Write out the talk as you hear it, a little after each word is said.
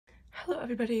Hello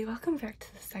everybody, welcome back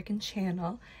to the second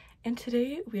channel, and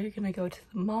today we are going to go to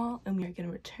the mall and we are going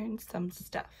to return some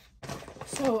stuff.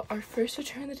 So our first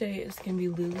return of the day is going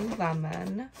to be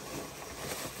Lululemon.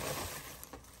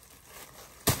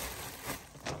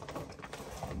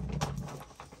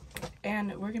 And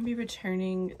we're going to be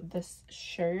returning this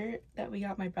shirt that we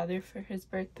got my brother for his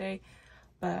birthday,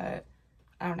 but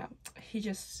I don't know, he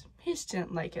just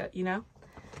didn't like it, you know?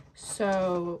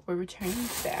 So we're returning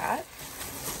that.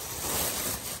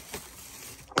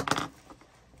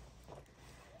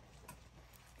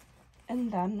 And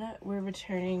then we're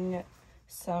returning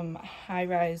some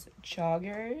high-rise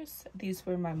joggers. These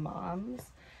were my mom's.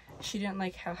 She didn't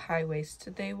like how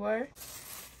high-waisted they were.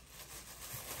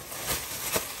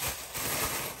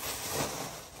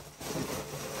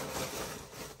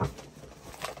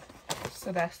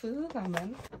 So that's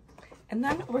Lululemon. And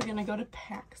then we're gonna go to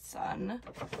PacSun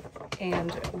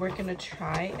and we're gonna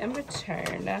try and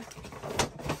return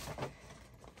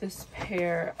this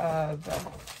pair of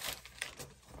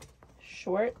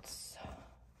shorts.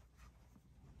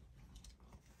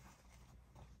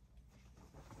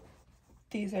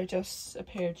 These are just a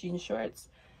pair of jean shorts.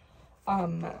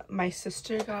 My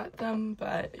sister got them,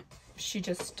 but she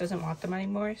just doesn't want them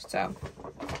anymore, so.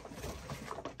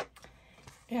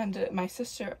 And my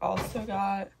sister also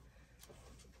got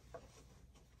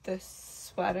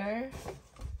this sweater,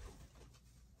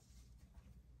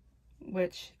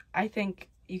 which I think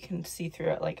you can see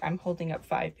through it. Like, I'm holding up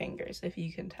 5 fingers, if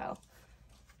you can tell.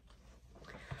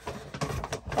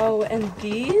 Oh, and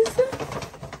these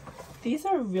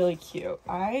are really cute.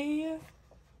 I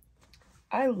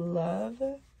love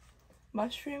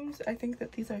mushrooms. I think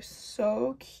that these are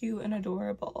so cute and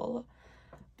adorable,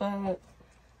 but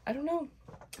I don't know,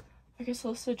 I guess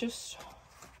Alyssa just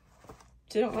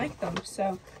didn't like them.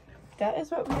 So that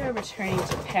is what we are returning to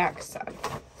PacSun.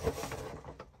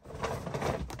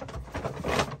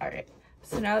 Alright,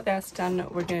 so now that that's done,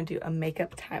 we're gonna do a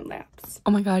makeup time lapse. Oh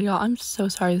my god, y'all, I'm so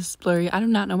sorry this is blurry. I do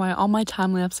not know why all my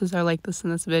time lapses are like this in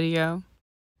this video.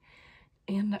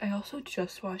 And I also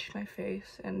just washed my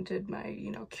face and did my,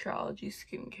 Curology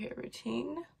skincare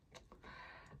routine.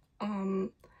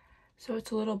 So it's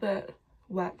a little bit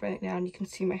wet right now and you can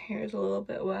see my hair is a little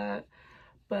bit wet,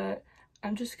 but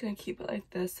I'm just gonna keep it like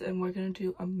this and we're gonna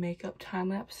do a makeup time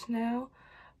lapse now.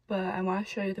 But I want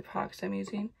to show you the products I'm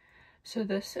using. So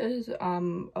this is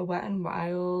a Wet n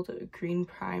Wild green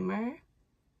primer.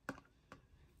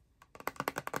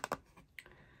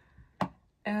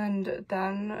 And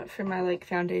then for my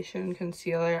foundation and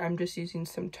concealer, I'm just using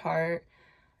some Tarte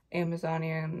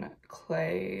Amazonian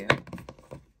clay.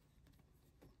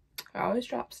 I always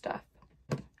drop stuff.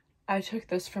 I took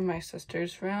this from my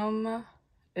sister's room.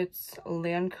 It's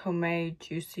Lancome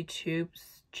Juicy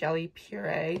Tubes Jelly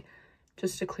Puree,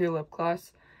 just a clear lip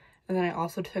gloss. And then I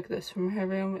also took this from her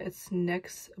room. It's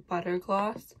NYX Butter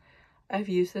Gloss. I've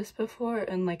used this before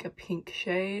in a pink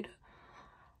shade.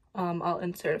 I'll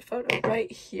insert a photo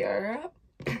right here.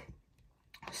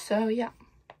 So yeah,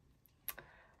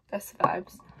 that's the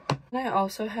vibes. And I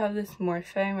also have this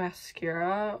Morphe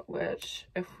mascara, which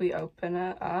if we open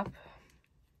it up,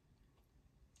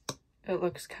 it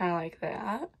looks kind of like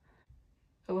that.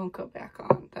 It won't go back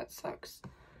on, that sucks.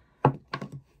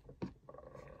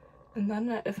 And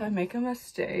then if I make a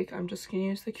mistake, I'm just going to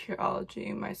use the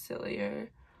Curology micellar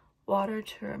water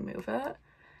to remove it.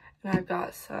 And I've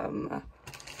got some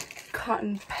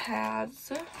cotton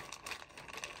pads.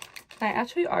 I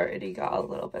actually already got a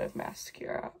little bit of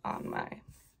mascara on my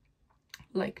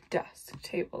desk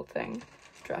table thing,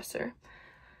 dresser.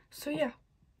 So yeah,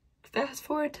 fast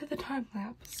forward to the time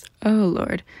lapse. Oh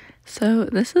lord. So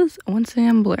this is once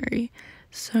again blurry.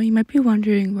 So you might be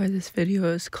wondering why this video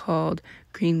is called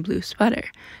Green Blue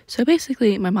Sweater. So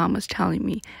basically my mom was telling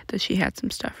me that she had some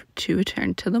stuff to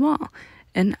return to the mall.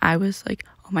 And I was like,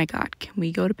 oh my god, can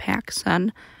we go to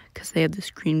PacSun? Because they have this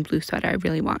green blue sweater I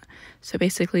really want. So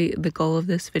basically the goal of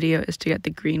this video is to get the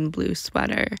green blue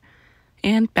sweater.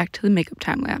 And back to the makeup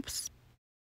time lapse.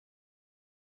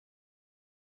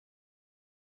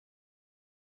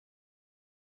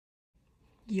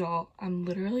 Y'all, I'm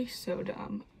literally so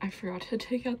dumb. I forgot to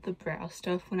take out the brow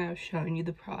stuff when I was showing you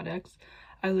the products.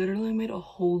 I literally made a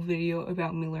whole video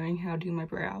about me learning how to do my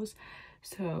brows.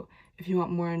 So if you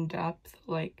want more in depth,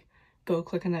 go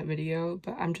click on that video.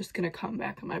 But I'm just gonna come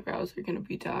back and my brows are gonna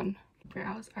be done.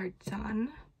 Brows are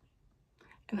done.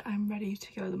 And I'm ready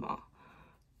to go to the mall.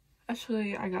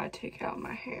 Actually, I gotta take out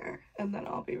my hair and then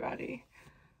I'll be ready.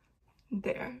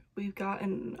 There, we've got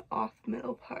an off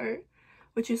middle part,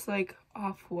 which is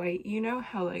off-white. You know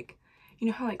how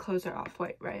clothes are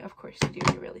off-white, right? Of course you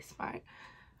do, you're really smart.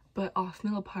 but off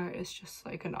middle part is just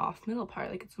like an off middle part,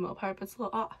 like it's a middle part but it's a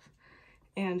little off,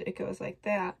 and it goes like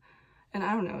that, and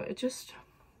I don't know, it just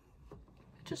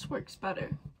works better.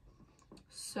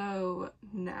 So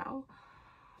now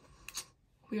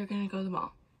we are gonna go to the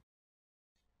mall.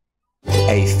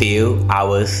 A few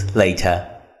hours later.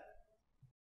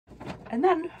 And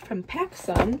then from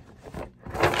PacSun,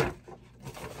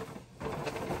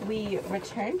 we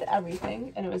returned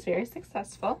everything and it was very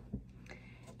successful.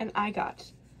 And I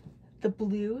got the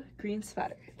blue-green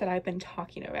sweater that I've been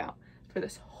talking about for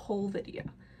this whole video.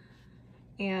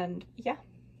 And yeah,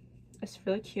 it's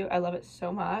really cute. I love it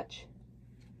so much.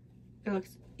 It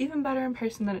looks even better in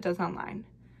person than it does online.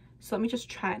 So let me just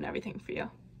try it and everything for you.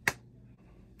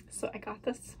 So I got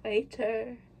this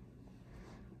sweater.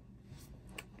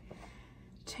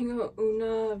 Tengo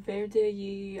una verde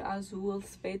y azul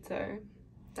sweater.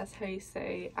 That's how you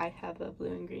say I have a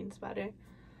blue and green sweater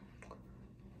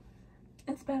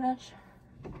in Spanish.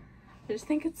 I just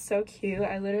think it's so cute.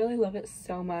 I literally love it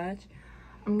so much.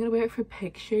 I'm gonna wear it for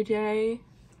picture day.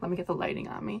 Let me get the lighting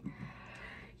on me.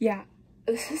 Yeah,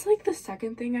 this is like the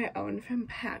second thing I own from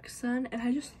PacSun, and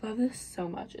I just love this so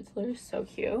much. It's literally so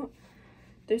cute.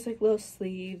 There's like little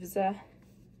sleeves. I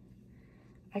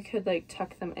could like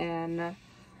tuck them in. And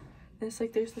it's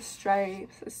like there's the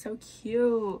stripes. It's so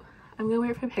cute. I'm gonna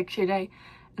wear it for picture day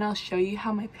and I'll show you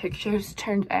how my pictures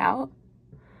turned out.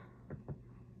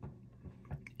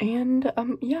 And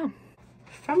yeah,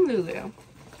 from Lulu,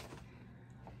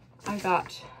 I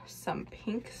got some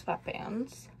pink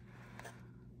sweatbands,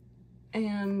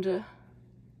 and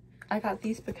I got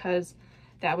these because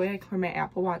that way I can wear my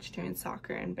Apple Watch during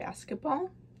soccer and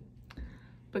basketball,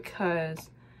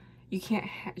 because you can't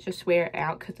just wear it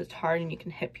out because it's hard and you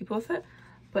can hit people with it.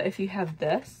 But if you have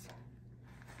this,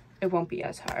 it won't be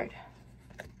as hard.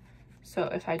 So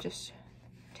if I just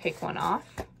take one off,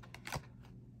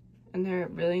 and they're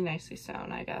really nicely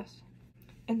sewn, I guess.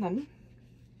 And then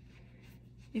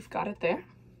you've got it there.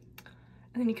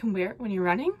 And then you can wear it when you're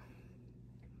running,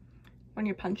 when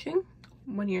you're punching,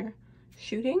 when you're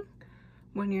shooting,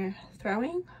 when you're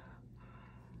throwing,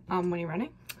 when you're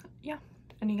running. Yeah,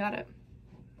 and you got it.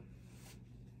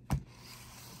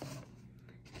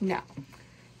 Now,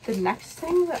 the next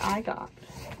thing that I got,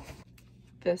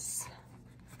 this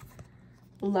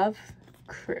Love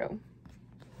Crew.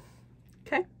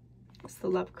 Okay, it's the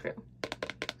Love Crew.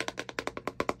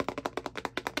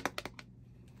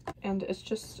 And it's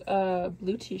just a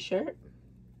blue t-shirt.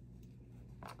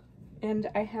 And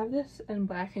I have this in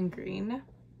black and green.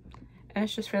 And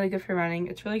it's just really good for running.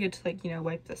 It's really good to, like, you know,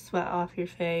 wipe the sweat off your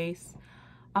face.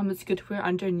 It's good to wear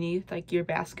underneath, like, your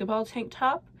basketball tank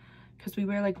top, because we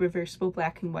wear, like, reversible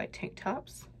black and white tank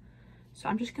tops. So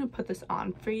I'm just gonna put this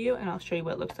on for you and I'll show you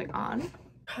what it looks like on.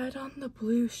 I tried on the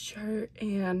blue shirt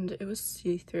and it was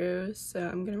see-through, so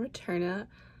I'm gonna return it,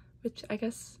 which I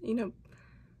guess, you know,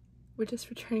 we're just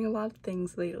returning a lot of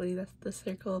things lately. That's the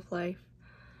circle of life.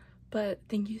 But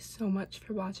thank you so much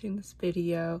for watching this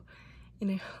video, and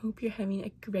I hope you're having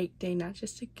a great day, not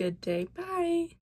just a good day. Bye!